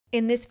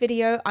In this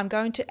video, I'm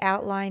going to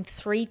outline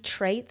 3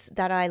 traits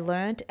that I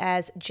learned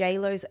as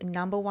JLo's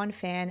 #1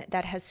 fan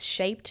that has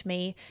shaped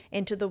me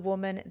into the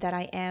woman that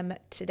I am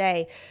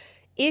today.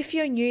 If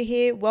you're new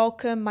here,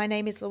 welcome. My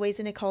name is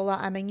Louisa Nicola.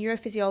 I'm a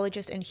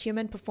neurophysiologist and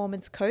human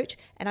performance coach,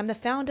 and I'm the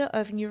founder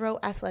of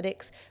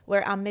Neuroathletics,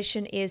 where our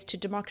mission is to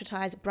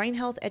democratize brain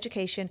health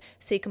education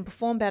so you can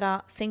perform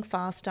better, think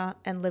faster,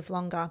 and live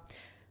longer.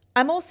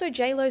 I'm also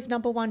JLo's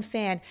 #1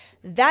 fan.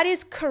 That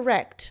is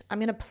correct. I'm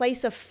going to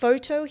place a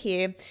photo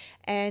here,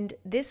 and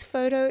this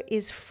photo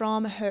is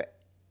from her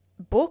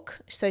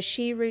book. So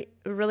she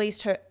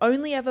released her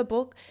only ever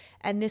book,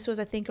 and this was,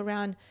 I think,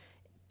 around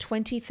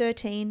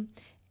 2013,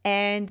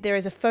 and there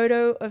is a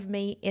photo of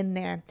me in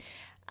there.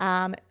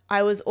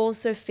 I was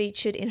also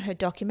featured in her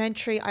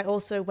documentary. I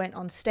also went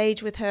on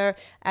stage with her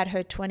at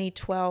her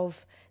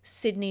 2012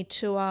 Sydney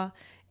tour,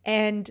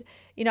 and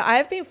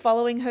I've been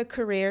following her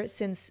career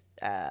since,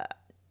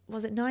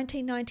 was it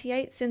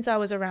 1998? Since I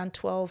was around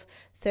 12,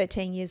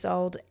 13 years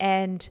old.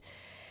 And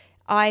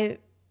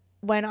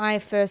when I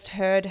first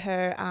heard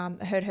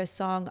her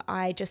song,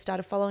 I just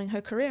started following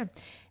her career.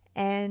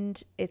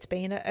 And it's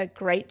been a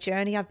great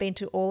journey. I've been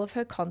to all of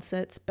her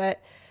concerts,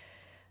 but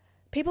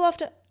people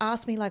often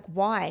ask me, like,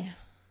 why?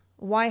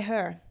 Why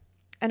her?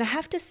 And I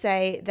have to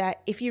say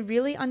that if you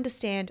really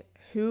understand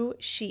who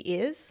she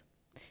is,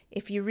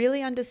 if you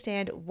really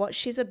understand what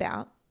she's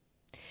about,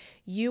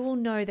 you will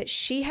know that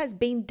she has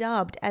been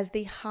dubbed as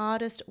the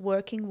hardest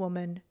working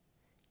woman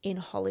in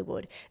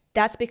Hollywood.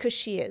 That's because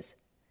she is.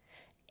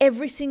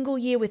 Every single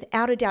year,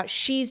 without a doubt,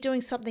 she's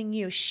doing something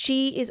new.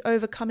 She is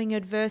overcoming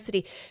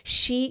adversity.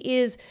 She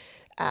is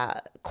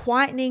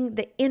quietening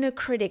the inner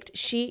critic.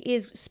 She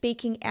is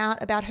speaking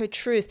out about her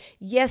truth.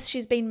 Yes,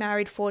 she's been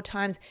married 4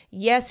 times.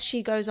 Yes,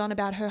 she goes on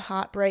about her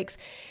heartbreaks.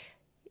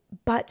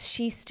 But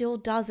she still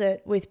does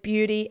it with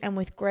beauty and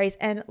with grace.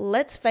 And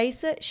let's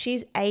face it,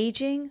 she's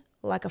aging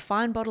like a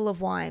fine bottle of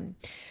wine.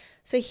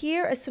 So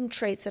here are some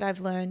traits that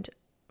I've learned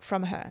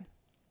from her.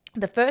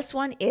 The first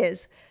one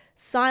is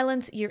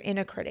silence your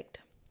inner critic.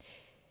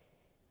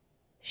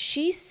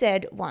 She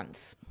said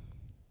once,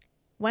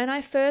 "When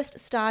I first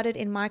started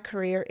in my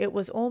career, it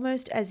was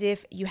almost as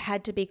if you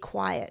had to be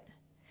quiet.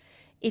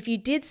 If you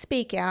did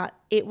speak out,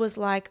 it was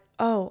like,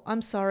 'Oh,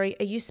 I'm sorry,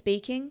 are you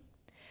speaking?'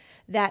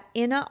 That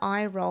inner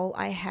eye roll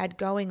I had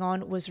going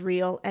on was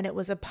real, and it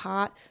was a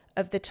part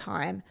of the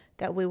time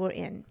that we were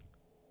in."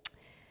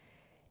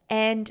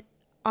 And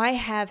I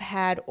have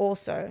had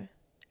also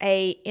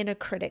a inner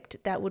critic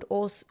that would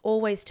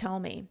always tell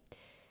me,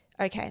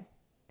 "Okay,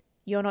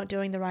 you're not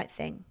doing the right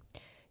thing.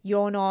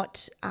 You're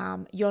not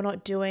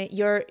doing,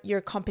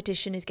 your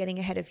competition is getting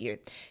ahead of you.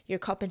 Your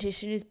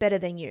competition is better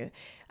than you."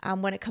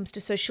 When it comes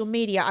to social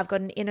media, I've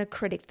got an inner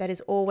critic that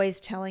is always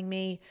telling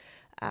me,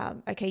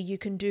 okay, you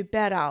can do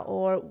better,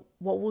 or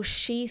what will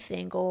she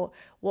think, or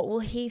what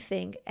will he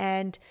think?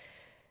 And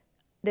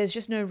there's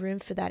just no room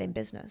for that in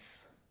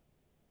business,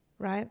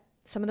 right?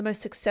 Some of the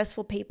most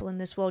successful people in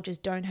this world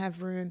just don't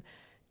have room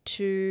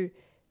to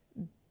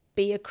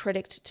be a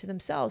critic to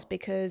themselves,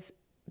 because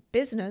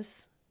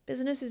business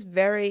is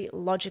very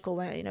logical.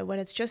 When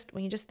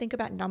when you just think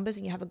about numbers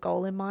and you have a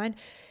goal in mind,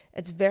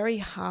 it's very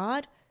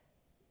hard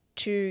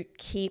to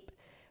keep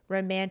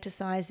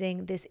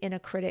romanticizing this inner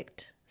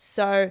critic.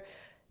 So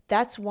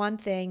that's one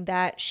thing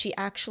that she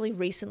actually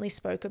recently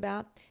spoke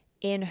about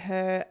in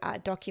her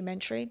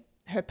documentary,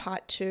 her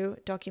part 2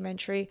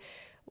 documentary,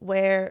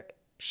 where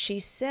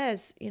she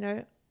says,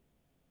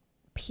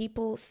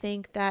 people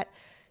think that,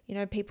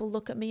 people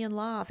look at me and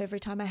laugh every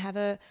time I have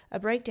a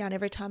breakdown,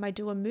 every time I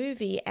do a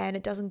movie and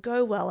it doesn't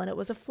go well and it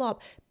was a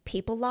flop.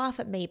 People laugh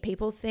at me.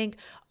 People think,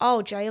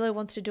 "Oh, JLo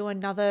wants to do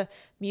another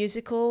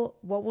musical.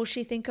 What will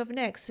she think of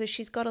next?" So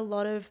she's had a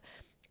lot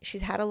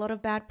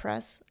of bad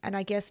press. And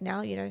I guess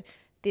now,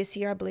 this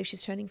year, I believe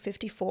she's turning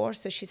 54.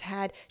 So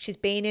she's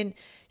been in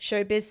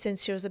showbiz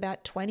since she was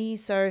about 20.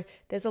 So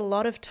there's a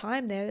lot of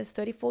time there. There's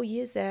 34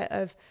 years there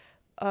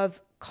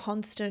of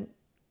constant,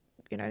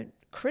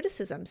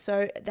 criticism.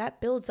 So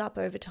that builds up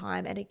over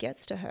time and it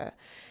gets to her.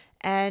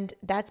 And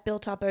that's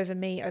built up over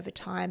me over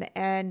time.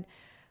 And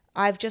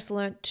I've just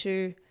learned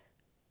to,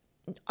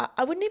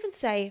 I wouldn't even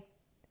say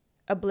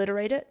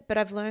obliterate it, but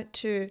I've learned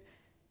to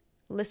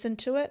listen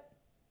to it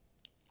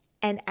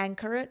and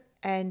anchor it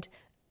and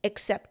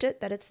accept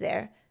it, that it's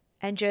there,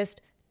 and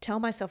just tell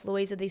myself,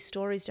 "Louisa, these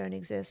stories don't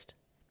exist."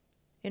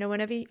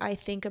 Whenever I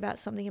think about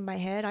something in my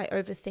head, I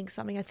overthink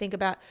something. I think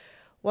about,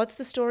 what's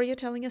the story you're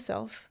telling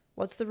yourself?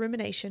 What's the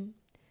rumination?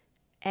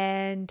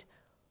 And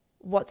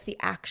what's the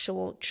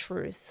actual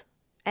truth?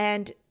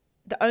 And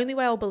the only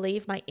way I'll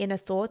believe my inner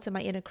thoughts and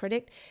my inner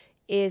critic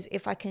is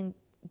if I can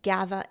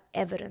gather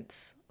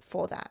evidence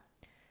for that.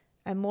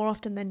 And more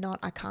often than not,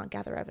 I can't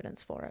gather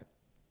evidence for it.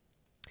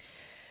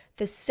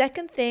 The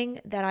second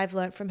thing that I've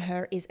learned from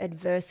her is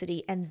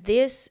adversity. And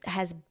this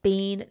has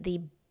been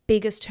the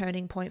biggest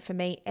turning point for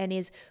me, and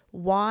is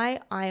why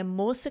I am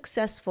more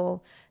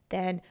successful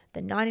than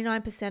the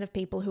 99% of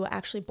people who are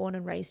actually born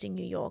and raised in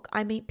New York.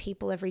 I meet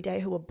people every day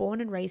who are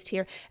born and raised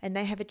here, and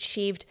they have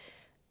achieved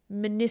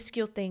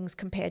minuscule things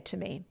compared to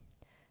me.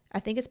 I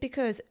think it's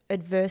because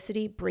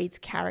adversity breeds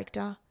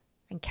character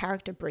and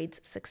character breeds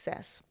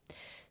success.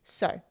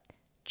 So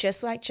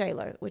just like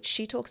J-Lo, which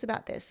she talks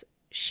about this,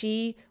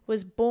 she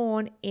was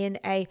born in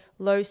a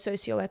low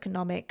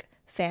socioeconomic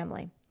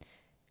family.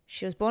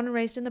 She was born and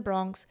raised in the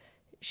Bronx.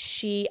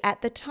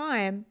 At the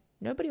time,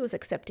 nobody was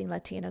accepting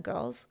Latina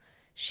girls.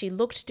 She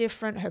looked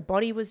different. Her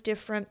body was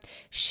different.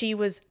 She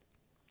was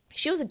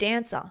a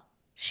dancer.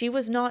 She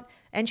was not,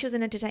 and she was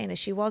an entertainer.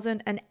 She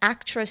wasn't an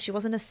actress. She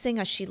wasn't a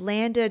singer. She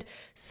landed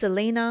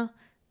Selena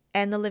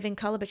and The Living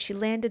Color, but she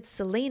landed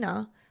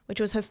Selena, which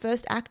was her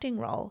first acting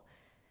role.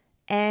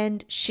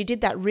 And she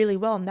did that really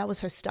well, and that was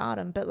her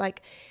stardom. But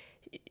like,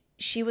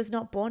 she was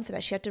not born for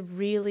that. She had to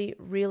really,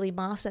 really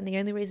master. And the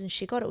only reason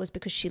she got it was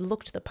because she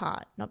looked the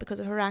part, not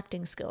because of her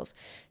acting skills.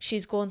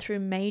 She's gone through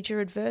major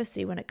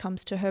adversity when it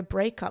comes to her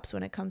breakups,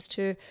 when it comes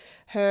to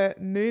her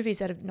movies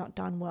that have not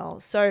done well.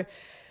 So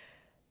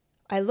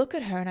I look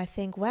at her and I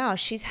think, wow,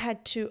 she's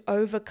had to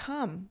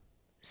overcome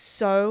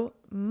so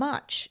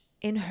much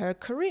in her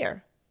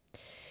career.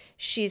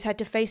 She's had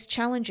to face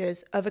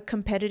challenges of a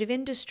competitive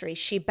industry.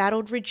 She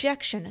battled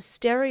rejection,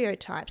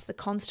 stereotypes, the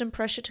constant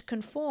pressure to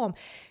conform.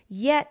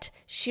 Yet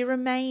she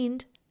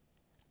remained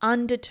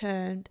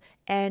undeterred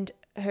and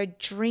her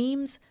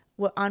dreams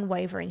were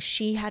unwavering.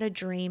 She had a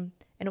dream,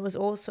 and it was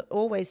also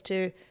always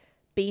to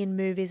be in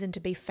movies and to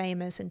be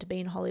famous and to be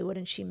in Hollywood,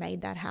 and she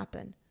made that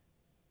happen.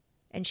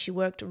 And she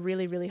worked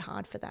really, really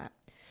hard for that.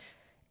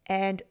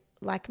 And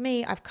like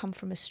me, I've come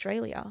from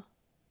Australia,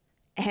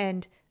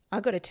 and I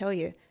got to tell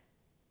you,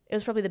 it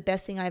was probably the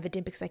best thing I ever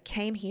did, because I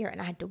came here and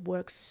I had to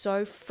work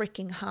so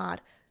freaking hard.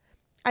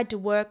 I had to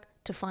work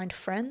to find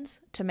friends,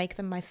 to make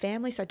them my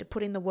family. So I had to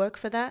put in the work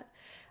for that.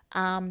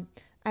 I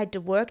had to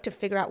work to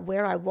figure out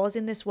where I was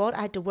in this world.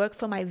 I had to work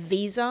for my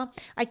visa.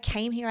 I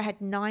came here, I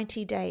had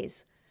 90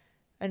 days.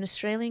 An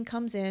Australian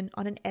comes in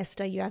on an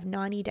ESTA, you have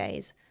 90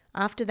 days.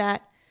 After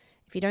that,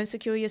 if you don't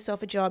secure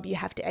yourself a job, you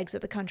have to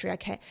exit the country.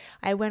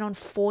 I went on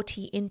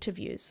 40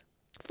 interviews.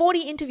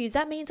 40 interviews.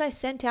 That means I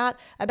sent out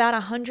about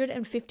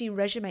 150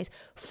 resumes,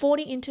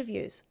 40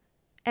 interviews.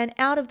 And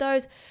out of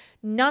those,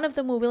 none of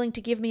them were willing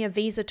to give me a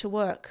visa to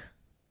work,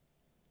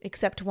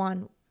 except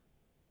one.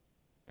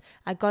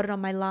 I got it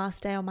on my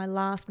last day, on my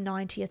last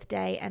 90th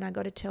day. And I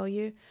got to tell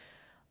you,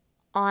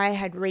 I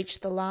had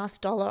reached the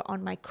last dollar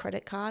on my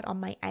credit card, on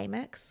my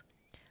Amex.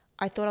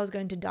 I thought I was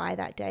going to die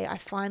that day. I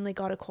finally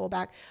got a call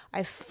back.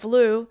 I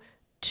flew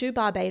to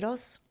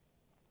Barbados,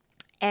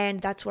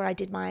 and that's where I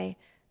did my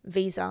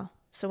visa.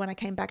 So when I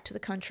came back to the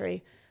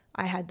country,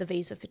 I had the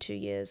visa for 2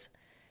 years.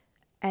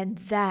 And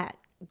that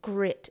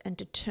grit and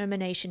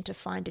determination to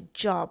find a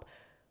job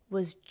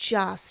was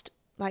just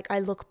like, I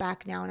look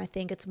back now and I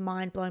think it's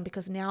mind blowing,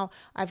 because now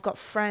I've got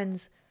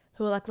friends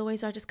who are like,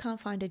 Louisa, I just can't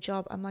find a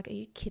job. I'm like, are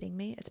you kidding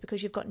me? It's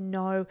because you've got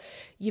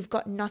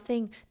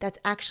nothing that's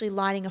actually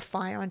lighting a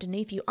fire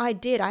underneath you. I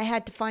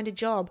had to find a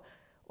job,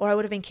 or I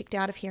would have been kicked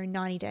out of here in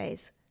 90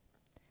 days.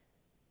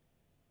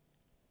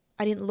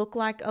 I didn't look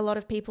like a lot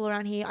of people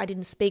around here. I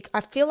didn't speak. I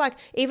feel like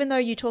even though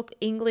you talk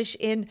English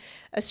in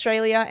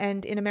Australia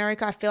and in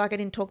America, I feel like I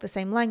didn't talk the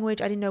same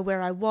language. I didn't know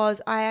where I was.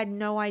 I had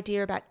no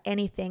idea about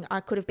anything.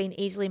 I could have been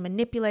easily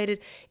manipulated.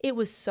 It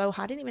was so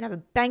hard. I didn't even have a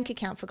bank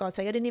account, for God's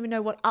sake. I didn't even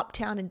know what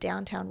uptown and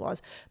downtown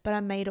was, but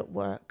I made it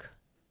work.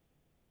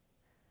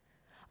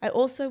 I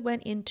also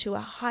went into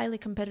a highly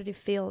competitive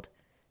field,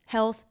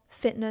 health,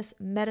 fitness,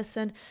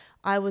 medicine.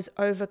 I was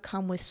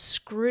overcome with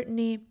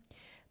scrutiny.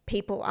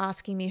 People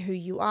asking me who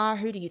you are,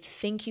 who do you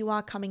think you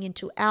are coming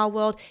into our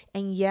world,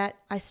 and yet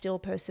I still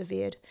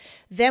persevered.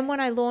 Then when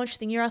I launched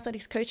the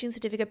Neuroathletics Coaching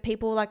Certificate,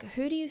 people were like,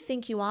 who do you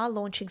think you are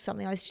launching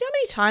something like this? Do you know how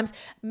many times,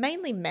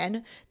 mainly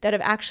men, that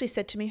have actually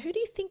said to me, who do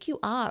you think you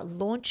are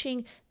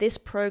launching this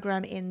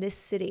program in this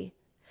city?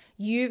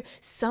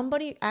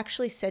 Somebody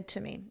actually said to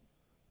me,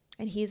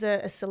 and he's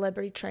a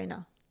celebrity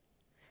trainer.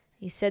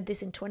 He said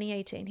this in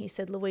 2018. He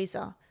said,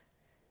 Louisa,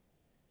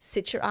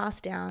 sit your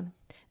ass down.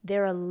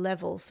 There are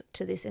levels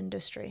to this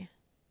industry.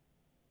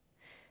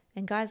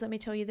 And guys, let me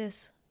tell you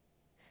this.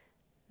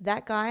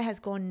 That guy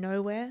has gone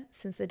nowhere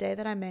since the day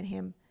that I met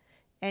him,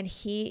 and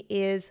he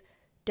is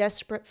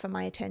desperate for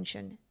my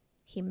attention.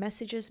 He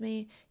messages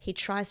me. He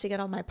tries to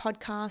get on my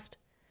podcast.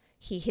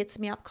 He hits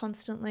me up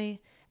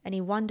constantly, and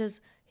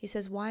he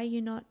says, why are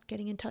you not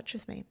getting in touch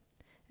with me?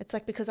 It's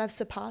like, because I've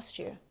surpassed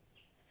you.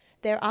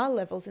 There are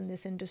levels in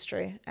this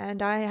industry,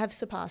 and I have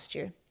surpassed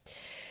you.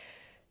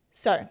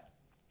 So,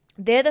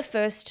 they're the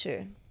first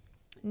two.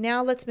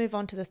 Now let's move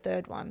on to the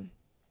third one.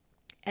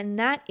 And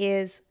that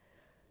is,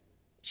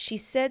 she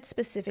said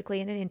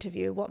specifically in an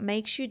interview, what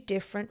makes you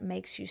different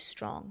makes you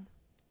strong.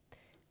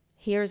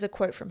 Here is a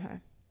quote from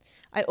her.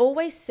 I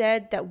always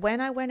said that when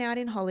I went out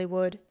in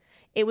Hollywood,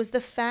 it was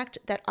the fact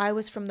that I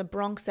was from the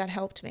Bronx that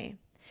helped me.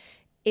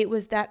 It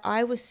was that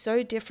I was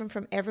so different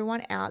from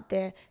everyone out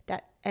there,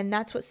 and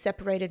that's what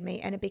separated me,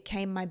 and it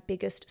became my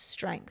biggest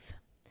strength.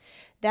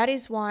 That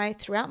is why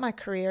throughout my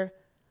career,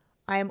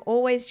 I am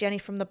always Jenny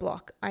from the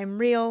block. I'm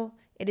real,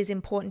 It is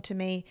important to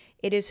me.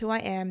 It is who I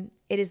am.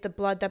 It is the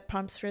blood that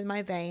pumps through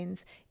my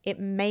veins. It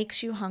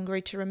makes you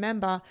hungry to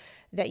remember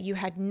that you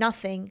had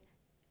nothing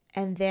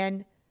and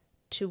then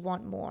to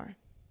want more.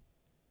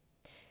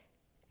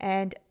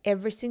 And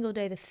every single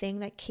day, the thing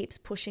that keeps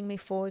pushing me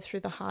forward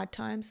through the hard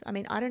times, I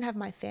mean, I don't have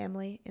my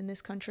family in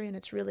this country, and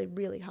it's really,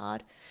 really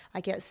hard.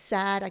 I get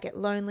sad, I get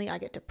lonely, I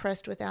get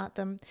depressed without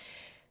them.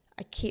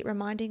 I keep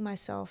reminding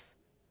myself,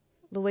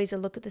 Louisa,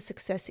 look at the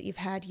success that you've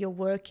had. You're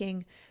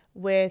working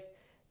with,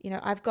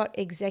 I've got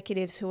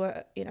executives who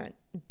are,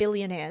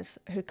 billionaires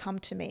who come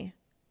to me.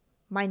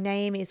 My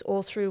name is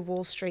all through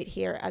Wall Street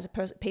here as a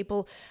person.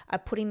 People are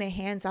putting their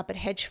hands up at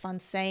hedge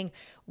funds saying,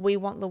 we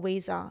want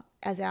Louisa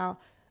as our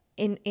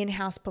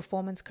in-house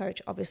performance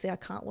coach. Obviously, I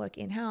can't work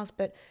in-house,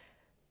 but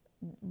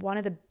one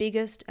of the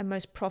biggest and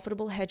most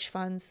profitable hedge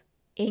funds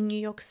in New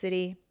York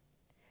City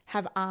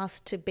have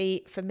asked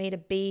for me to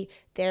be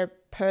their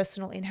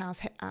personal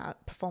in-house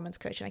performance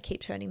coach, and I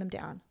keep turning them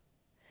down.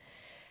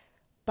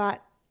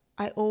 But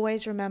I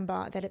always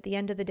remember that at the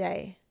end of the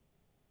day,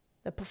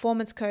 the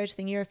performance coach,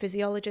 the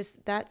neurophysiologist,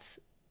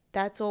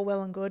 that's all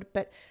well and good,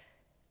 but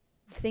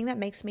the thing that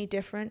makes me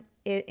different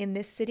in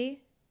this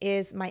city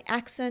is my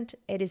accent.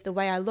 It is the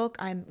way I look.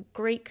 I'm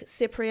Greek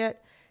Cypriot.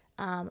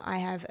 I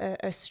have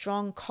a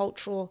strong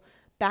cultural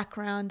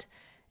background,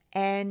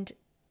 and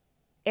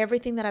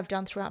everything that I've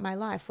done throughout my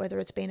life, whether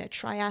it's been a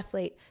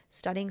triathlete,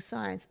 studying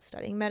science,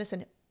 studying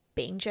medicine,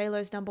 being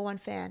JLo's #1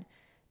 fan,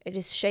 it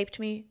has shaped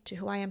me to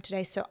who I am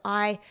today. So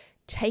I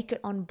take it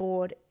on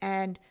board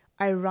and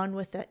I run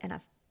with it, and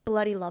I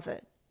bloody love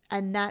it.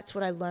 And that's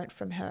what I learned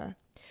from her.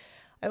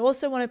 I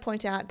also want to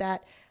point out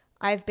that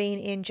I've been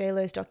in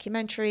JLo's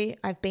documentary.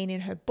 I've been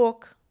in her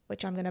book,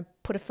 which I'm going to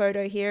put a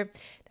photo here.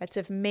 That's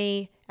of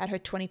me at her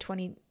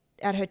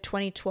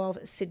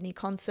 2012 Sydney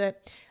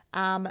concert.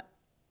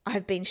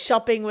 I've been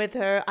shopping with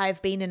her.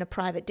 I've been in a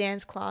private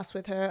dance class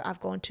with her. I've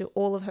gone to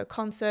all of her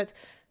concerts.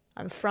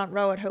 I'm front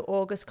row at her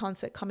August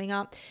concert coming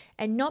up.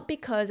 And not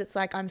because it's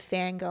like I'm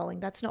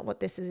fangirling. That's not what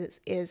this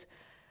is.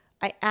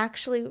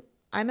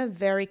 I'm a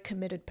very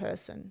committed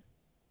person.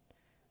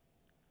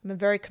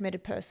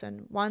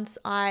 Once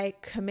I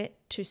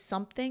commit to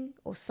something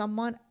or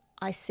someone,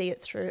 I see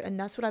it through. And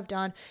that's what I've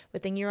done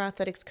with the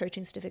Neuroathletics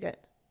Coaching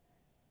Certificate.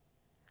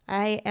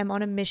 I am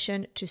on a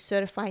mission to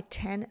certify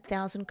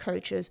 10,000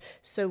 coaches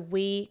so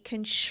we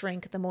can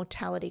shrink the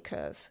mortality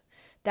curve.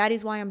 That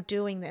is why I'm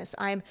doing this.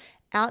 I'm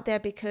out there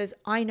because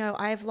I know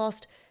I have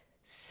lost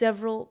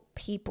several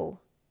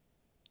people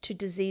to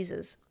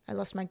diseases. I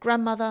lost my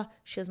grandmother.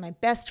 She was my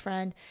best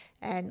friend,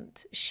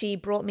 and she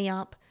brought me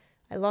up.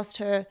 I lost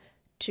her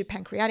to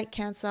pancreatic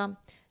cancer,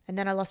 and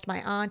then I lost my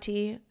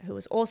auntie, who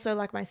was also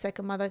like my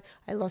second mother.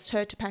 I lost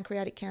her to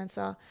pancreatic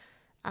cancer.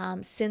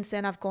 Since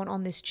then, I've gone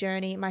on this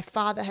journey. My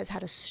father has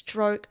had a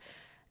stroke,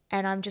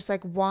 and I'm just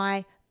like,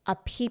 why are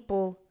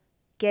people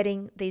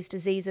getting these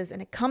diseases?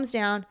 And it comes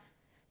down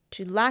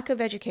to lack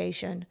of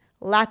education,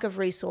 lack of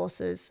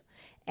resources,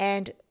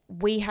 and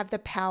we have the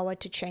power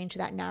to change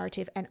that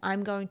narrative, and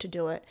I'm going to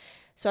do it.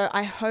 So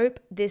I hope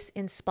this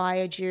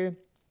inspired you.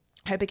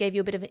 I hope it gave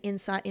you a bit of an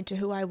insight into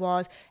who I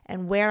was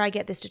and where I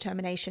get this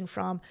determination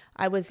from.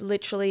 I was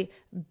literally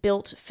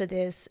built for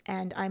this,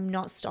 and I'm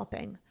not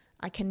stopping.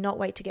 I cannot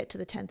wait to get to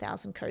the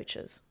 10,000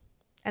 coaches.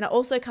 And I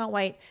also can't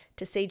wait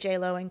to see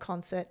JLo in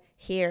concert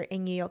here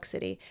in New York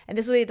City. And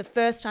this will be the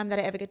first time that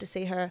I ever get to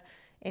see her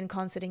in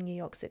concert in New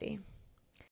York City.